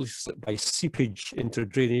rainfall and releases it by seepage into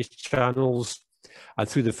drainage channels and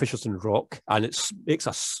through the fissures in rock. And it makes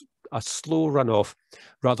a slow runoff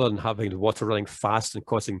rather than having the water running fast and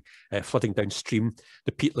causing flooding downstream.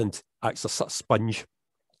 The peatland acts as a sponge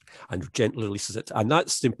and gently releases it. And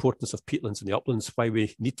that's the importance of peatlands in the uplands, why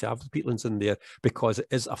we need to have the peatlands in there, because it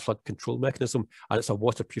is a flood control mechanism and it's a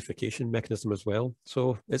water purification mechanism as well.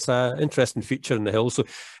 So it's an interesting feature in the hills. So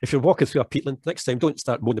if you're walking through a peatland, next time don't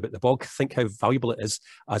start moaning about the bog. Think how valuable it is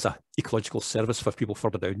as an ecological service for people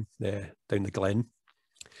further down the glen.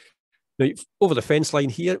 Now, over the fence line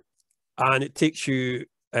here, and it takes you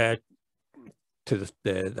to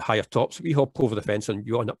the higher tops. We hop over the fence and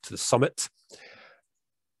you on up to the summit.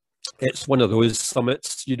 It's one of those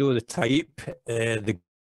summits, you know the type, they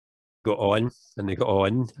go on and they go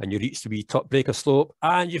on and you reach the wee top breaker slope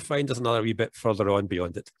and you find there's another wee bit further on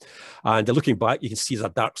beyond it. And looking back, you can see there's a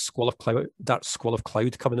dark squall of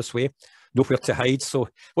cloud coming this way, nowhere to hide. So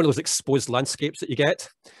one of those exposed landscapes that you get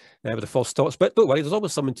with the false tops. But don't worry, there's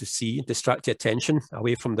always something to see, distract your attention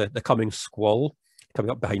away from the coming squall coming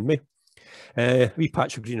up behind me. Wee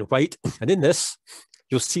patch of green and white. And in this,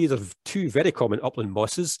 you'll see there's two very common upland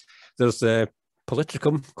mosses. There's the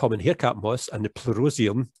Polytrichum, common haircap moss, and the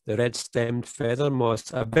Pleuroseum, the red-stemmed feather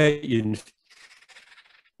moss. I bet you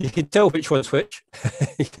can tell which one's which.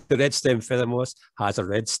 The red-stemmed feather moss has a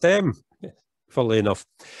red stem, funnily enough.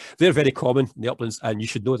 They're very common in the uplands, and you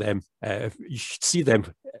should know them. You should see them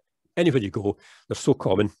anywhere you go. They're so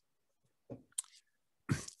common.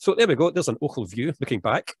 So there we go. There's an Ochil view looking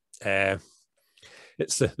back.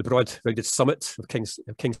 It's the broad rounded summit of King's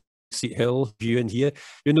Seat Hill view in here.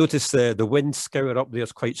 You'll notice the wind scour up there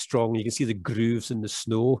is quite strong. You can see the grooves in the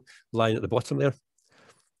snow lying at the bottom there.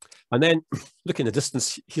 And then look in the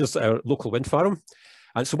distance, here's our local wind farm.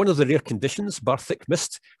 And so one of the rare conditions, bar thick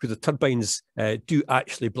mist, where the turbines do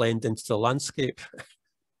actually blend into the landscape.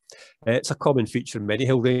 It's a common feature in many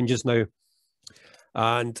hill ranges now.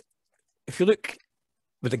 And if you look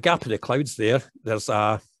with the gap in the clouds there, there's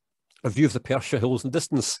a view of the Perthshire Hills in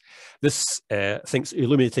distance. This thinks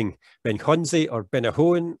illuminating Ben Hunzi or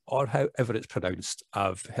Benahoen, or however it's pronounced.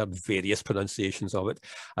 I've heard various pronunciations of it.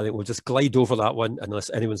 I think we'll just glide over that one unless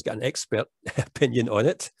anyone's got an expert opinion on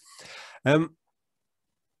it. And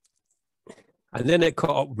then it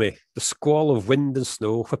caught up with me, the squall of wind and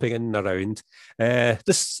snow whipping in and around.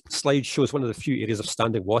 This slide shows one of the few areas of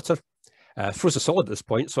standing water. Frozen solid at this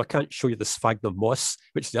point, so I can't show you the sphagnum moss,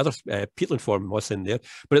 which is the other peatland form moss in there,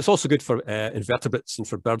 but it's also good for invertebrates and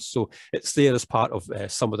for birds, so it's there as part of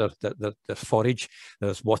some of their forage.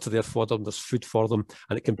 There's water there for them, there's food for them,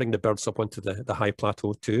 and it can bring the birds up onto the high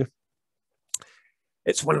plateau too.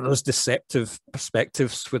 It's one of those deceptive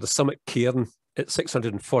perspectives where the summit cairn at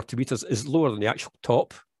 640 metres is lower than the actual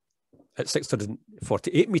top at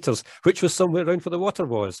 648 metres, which was somewhere around where the water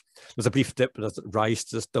was. There's a brief dip and a rise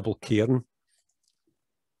to this double cairn.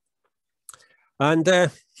 And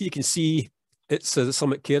here you can see it's the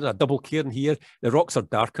summit cairn, a double cairn here. The rocks are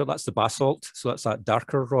darker, that's the basalt, so that's that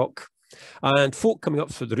darker rock. And folk coming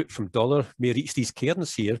up through the route from Dollar may reach these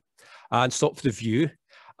cairns here and stop for the view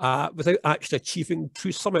without actually achieving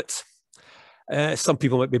true summit. Some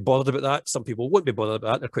people might be bothered about that. Some people won't be bothered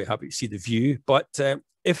about that. They're quite happy to see the view. But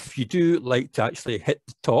if you do like to actually hit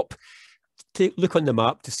the top, look on the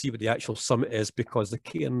map to see what the actual summit is, because the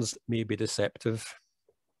cairns may be deceptive.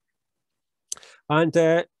 And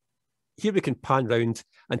here we can pan round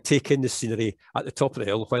and take in the scenery at the top of the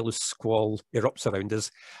hill while the squall erupts around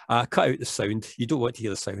us. Cut out the sound. You don't want to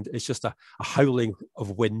hear the sound. It's just a howling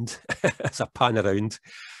of wind as I pan around.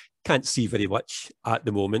 Can't see very much at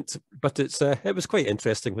the moment, but it was quite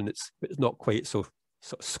interesting when it's not quite so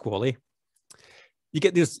sort of squally. You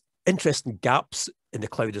get these interesting gaps in the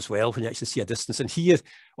cloud as well when you actually see a distance. And here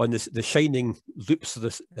on the shining loops of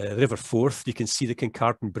the River Forth, you can see the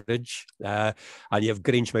Kincardine Bridge, and you have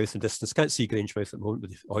Grangemouth in distance. Can't see Grangemouth at the moment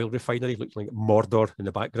with the oil refinery, looking like Mordor in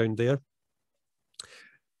the background there.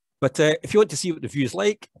 But if you want to see what the view is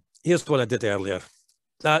like, here's one I did earlier.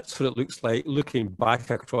 That's what it looks like looking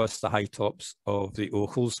back across the high tops of the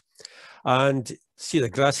Ochils. And see the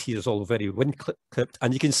grass here is all very wind clipped,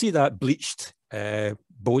 and you can see that bleached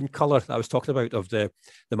bone colour that I was talking about of the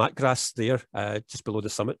mat grass there, just below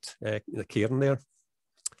the summit, the cairn there.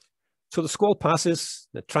 So the squall passes,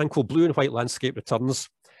 the tranquil blue and white landscape returns,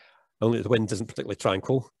 only the wind isn't particularly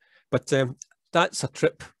tranquil. But that's a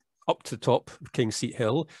trip up to the top of King's Seat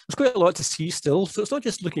Hill. There's quite a lot to see still, so it's not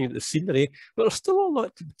just looking at the scenery, but there's still a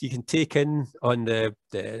lot you can take in on the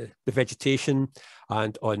vegetation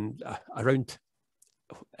and on around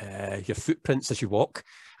your footprints as you walk.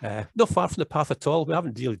 Not far from the path at all. We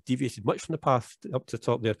haven't really deviated much from the path up to the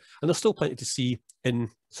top there, and there's still plenty to see in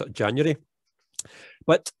sort of January.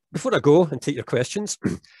 But before I go and take your questions,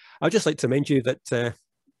 I'd just like to remind you that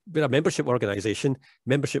we're a membership organisation.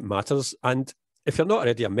 Membership matters, and if you're not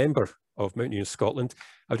already a member of Mountaineering Scotland,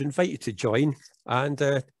 I would invite you to join.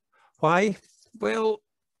 And why? Well,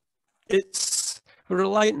 we're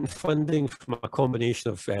reliant on funding from a combination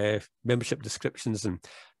of membership descriptions and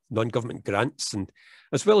non-government grants, and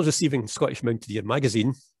as well as receiving Scottish Mountaineer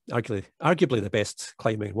magazine, arguably the best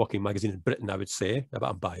climbing and walking magazine in Britain, I would say, but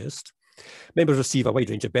I'm biased. Members receive a wide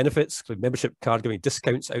range of benefits, including membership card giving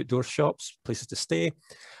discounts, outdoor shops, places to stay,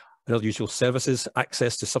 and other usual services,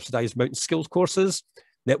 access to subsidised mountain skills courses,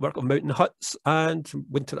 network of mountain huts, and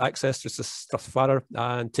winter access to Strathfara,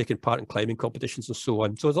 and taking part in climbing competitions and so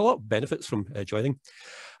on. So there's a lot of benefits from joining.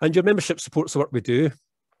 And your membership supports the work we do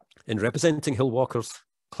in representing hill walkers,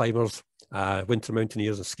 climbers, winter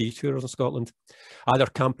mountaineers and ski tourers in Scotland. And our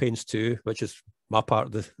campaigns too, which is my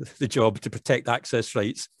part of the job, to protect access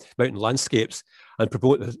rights, mountain landscapes, and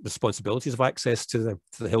promote the responsibilities of access to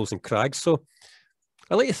the hills and crags. So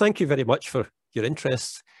I'd like to thank you very much for your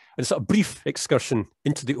interest and sort of brief excursion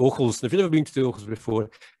into the Ochils. And if you've never been to the Ochils before,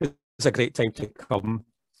 it's a great time to come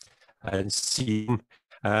and see them.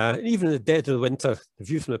 Even in the dead of the winter, the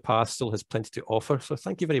view from the path still has plenty to offer. So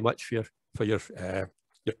thank you very much for your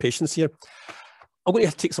patience here. I'm going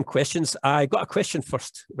to take some questions. I got a question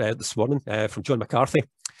first this morning from John McCarthy,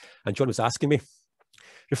 and John was asking me,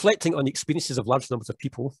 reflecting on the experiences of large numbers of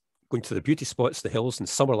people going to the beauty spots, the hills in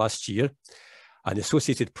summer last year, and the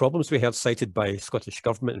associated problems we heard cited by Scottish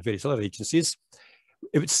Government and various other agencies,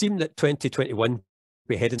 it would seem that 2021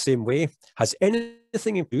 we head in the same way. Has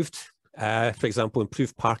anything improved? For example,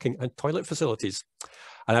 improved parking and toilet facilities?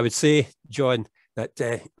 And I would say, John, that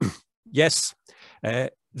yes,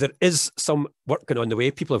 there is some work going on the way.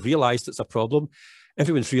 People have realised it's a problem.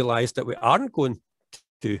 Everyone's realised that we aren't going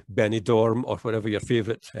to Benidorm or wherever your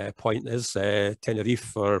favourite point is,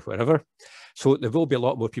 Tenerife or wherever. So there will be a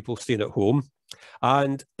lot more people staying at home.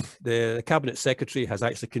 And the Cabinet Secretary has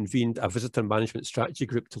actually convened a visitor management strategy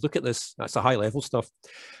group to look at this. That's the high level stuff.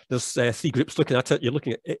 There's 3 groups looking at it. You're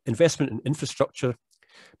looking at investment in infrastructure,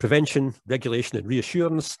 prevention, regulation and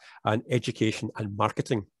reassurance, and education and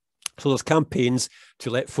marketing. So there's campaigns to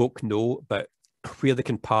let folk know about where they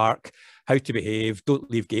can park, how to behave, don't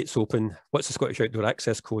leave gates open, what's the Scottish Outdoor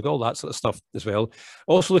Access Code, all that sort of stuff as well.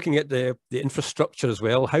 Also looking at the infrastructure as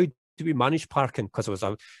well. How do we manage parking? Because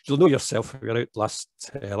you'll know yourself, we were out last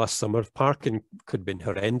summer, parking could have been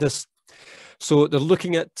horrendous. So they're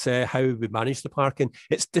looking at how we manage the parking.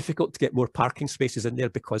 It's difficult to get more parking spaces in there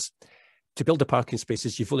because to build the parking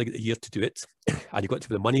spaces, you've only got a year to do it, and you've got to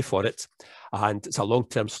have the money for it, and it's a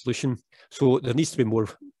long-term solution. So there needs to be more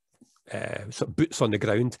sort of boots on the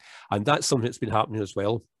ground, and that's something that's been happening as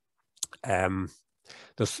well.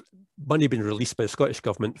 There's money being released by the Scottish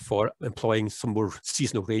Government for employing some more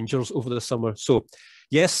seasonal rangers over the summer. So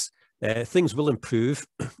yes, things will improve.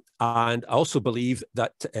 And I also believe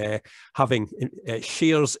that having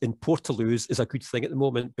shares in Portaloos is a good thing at the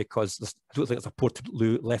moment, because I don't think there's a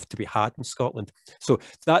Portaloo left to be had in Scotland. So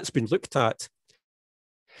that's been looked at,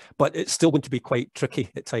 but it's still going to be quite tricky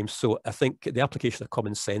at times. So I think the application of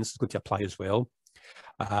common sense is going to apply as well.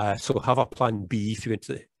 So have a plan B if you went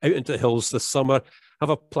out into the hills this summer.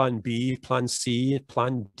 Have a plan B, plan C,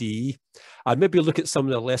 plan D, and maybe look at some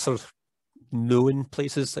of the lesser known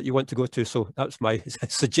places that you want to go to. So that's my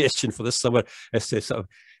suggestion for this summer, is to sort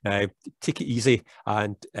of take it easy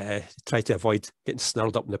and try to avoid getting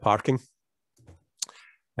snarled up in the parking.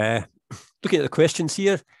 Looking at the questions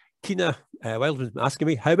here, Keena Wildman's asking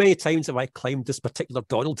me, how many times have I climbed this particular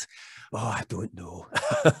Donald? Oh, I don't know.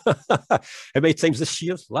 How many times this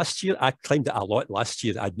year? Last year, I climbed it a lot last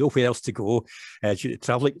year. I had nowhere else to go due to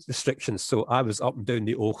travelling restrictions. So I was up and down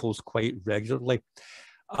the Ochils quite regularly.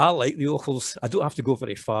 I like the Ochils. I don't have to go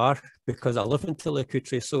very far because I live in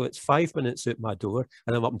Tillicoultry, so it's 5 minutes out my door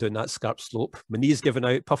and I'm up and down that scarp slope. My knee's giving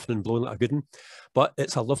out, puffing and blowing like a good one, but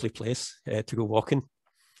it's a lovely place to go walking.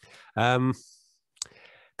 Can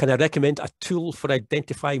I recommend a tool for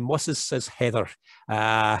identifying mosses, says Heather?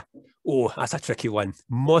 Oh, that's a tricky one.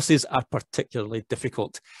 Mosses are particularly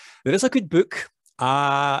difficult. There is a good book.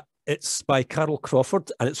 It's by Carol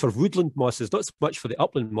Crawford, and it's for woodland mosses, not so much for the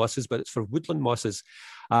upland mosses, but it's for woodland mosses.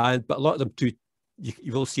 But a lot of them too,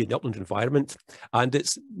 you will see in the upland environment. And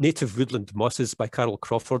it's Native Woodland Mosses by Carol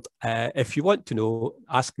Crawford. If you want to know,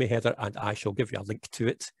 ask me, Heather, and I shall give you a link to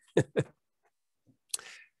it.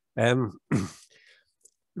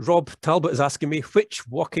 Rob Talbot is asking me, which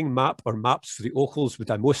walking map or maps for the Ochils would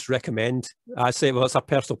I most recommend? I say, well, it's a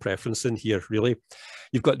personal preference in here, really.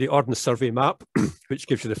 You've got the Ordnance Survey map, which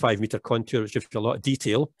gives you the 5-metre contour, which gives you a lot of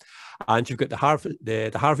detail. And you've got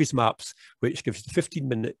the Harvey's maps, which gives you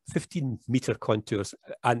the 15-metre contours.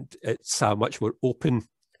 And it's a much more open,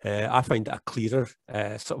 I find it a clearer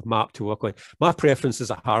sort of map to work on. My preference is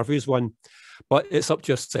a Harvey's one, but it's up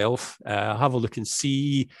to yourself. Have a look and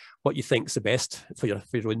see what you think is the best for your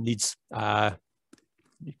own needs.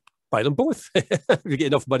 Buy them both if you get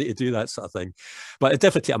enough money to do that sort of thing. But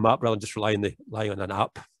definitely take a map rather than just relying on an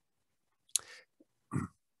app.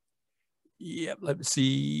 Yeah, let me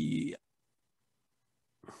see.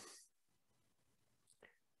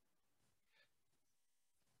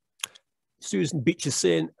 Susan Beach is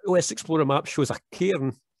saying, OS Explorer map shows a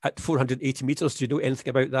cairn at 480 metres. Do you know anything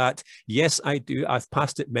about that? Yes, I do. I've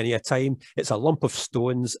passed it many a time. It's a lump of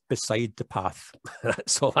stones beside the path.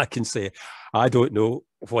 That's all I can say. I don't know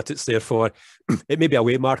what it's there for. It may be a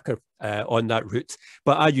way marker on that route,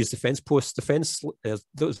 but I use the fence posts. The fence,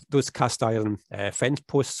 those cast iron fence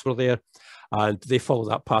posts were there, and they follow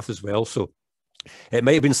that path as well. So it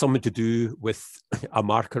might have been something to do with a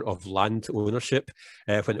marker of land ownership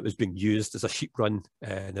when it was being used as a sheep run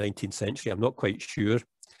in the 19th century. I'm not quite sure.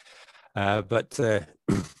 But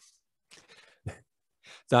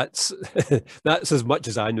that's as much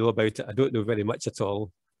as I know about it. I don't know very much at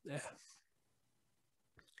all.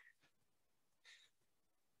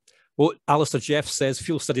 Well, Alistair Jeff says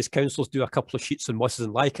Field Studies Councils do a couple of sheets on mosses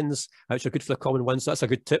and lichens, which are good for the common ones. That's a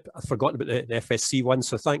good tip. I've forgotten about the FSC one,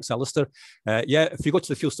 so thanks, Alistair. Yeah, if you go to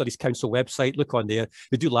the Field Studies Council website, look on there.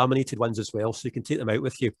 They do laminated ones as well, so you can take them out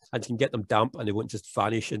with you and you can get them damp and they won't just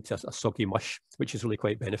vanish into a soggy mush, which is really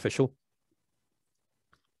quite beneficial.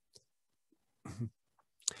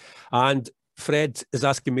 And Fred is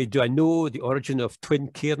asking me, do I know the origin of twin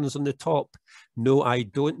cairns on the top? No, I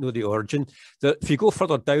don't know the origin. If you go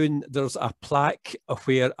further down, there's a plaque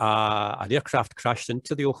where an aircraft crashed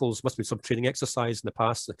into the Ochils. Must be some training exercise in the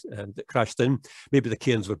past and it crashed in. Maybe the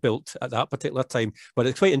cairns were built at that particular time, but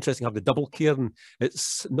it's quite interesting to have the double cairn.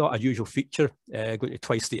 It's not a usual feature, going to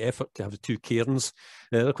twice the effort to have the two cairns.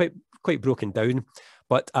 They're quite broken down,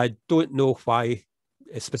 but I don't know why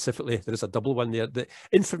specifically there is a double one there. The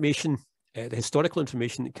information, the historical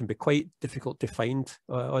information, can be quite difficult to find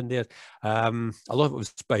on there. A lot of it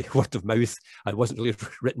was by word of mouth and wasn't really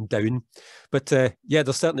written down. But yeah,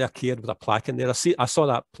 there's certainly a cairn with a plaque in there. I saw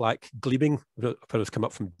that plaque gleaming when it was come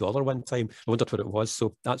up from Dollar one time. I wondered what it was,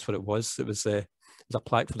 so that's what it was. It was a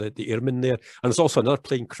plaque for the airmen there. And there's also another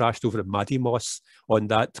plane crashed over at Maddie Moss on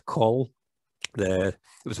that call. It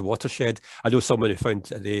was a watershed. I know someone who found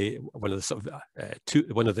one of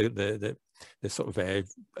the sort of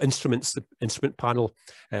instruments, the instrument panel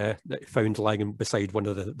that he found lying beside one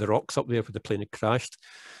of the rocks up there where the plane had crashed.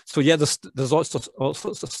 So yeah, there's all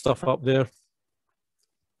sorts of stuff up there.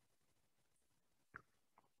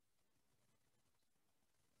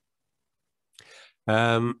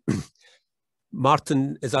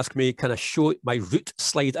 Martin is asking me, can I show my route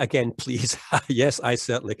slide again, please? Yes, I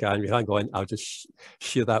certainly can. Hang on, I'll just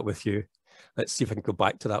share that with you. Let's see if I can go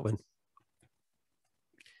back to that one.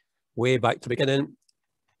 Way back to the beginning.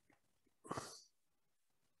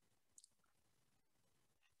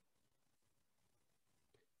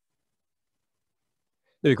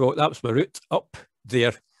 There we go. That was my route up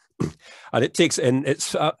there. And it takes in,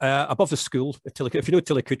 it's above the school. If you know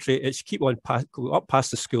Tillicootree, it's keep on go up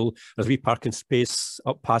past the school. There's a wee parking space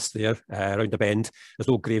up past there, around the bend. There's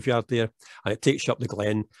no graveyard there. And it takes you up the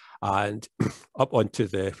glen and up onto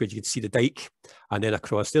where you can see the dike, and then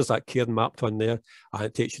across. There's that cairn mapped on there, and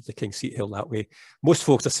it takes you to King Seat Hill that way. Most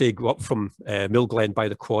folks, I say, go up from Mill Glen by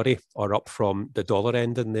the quarry or up from the Dollar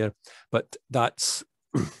end in there. But that's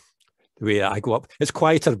the way I go up. It's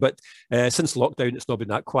quieter, but since lockdown, it's not been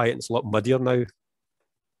that quiet. It's a lot muddier now.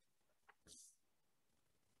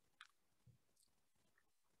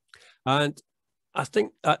 And I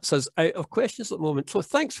think that's us out of questions at the moment. So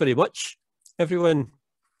thanks very much, everyone,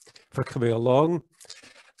 for coming along.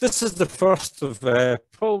 This is the first of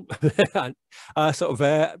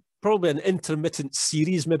probably an intermittent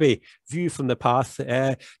series, maybe view from the path.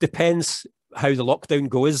 Depends how the lockdown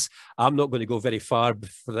goes. I'm not going to go very far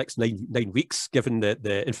for the next nine weeks, given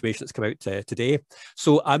the information that's come out today.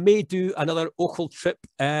 So I may do another Ochil trip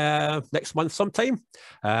next month sometime.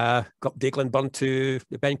 Go up Daiglenburn to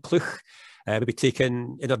Ben Clwch, maybe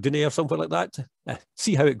taking Inardune or something like that.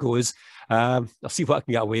 See how it goes. I'll see what I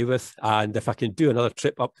can get away with. And if I can do another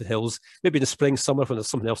trip up the hills, maybe in the spring, summer, when there's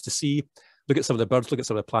something else to see, look at some of the birds, look at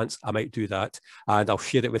some of the plants, I might do that. And I'll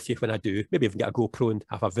share it with you when I do. Maybe even get a GoPro and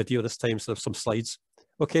have a video this time, so there's some slides.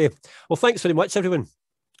 Okay, well, thanks very much, everyone,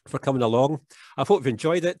 for coming along. I hope you've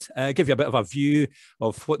enjoyed it. Give you a bit of a view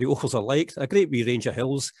of what the Ochils are like, a great wee range of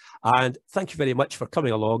hills. And thank you very much for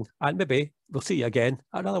coming along. And maybe we'll see you again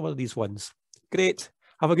at another one of these ones. Great.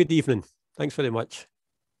 Have a good evening. Thanks very much.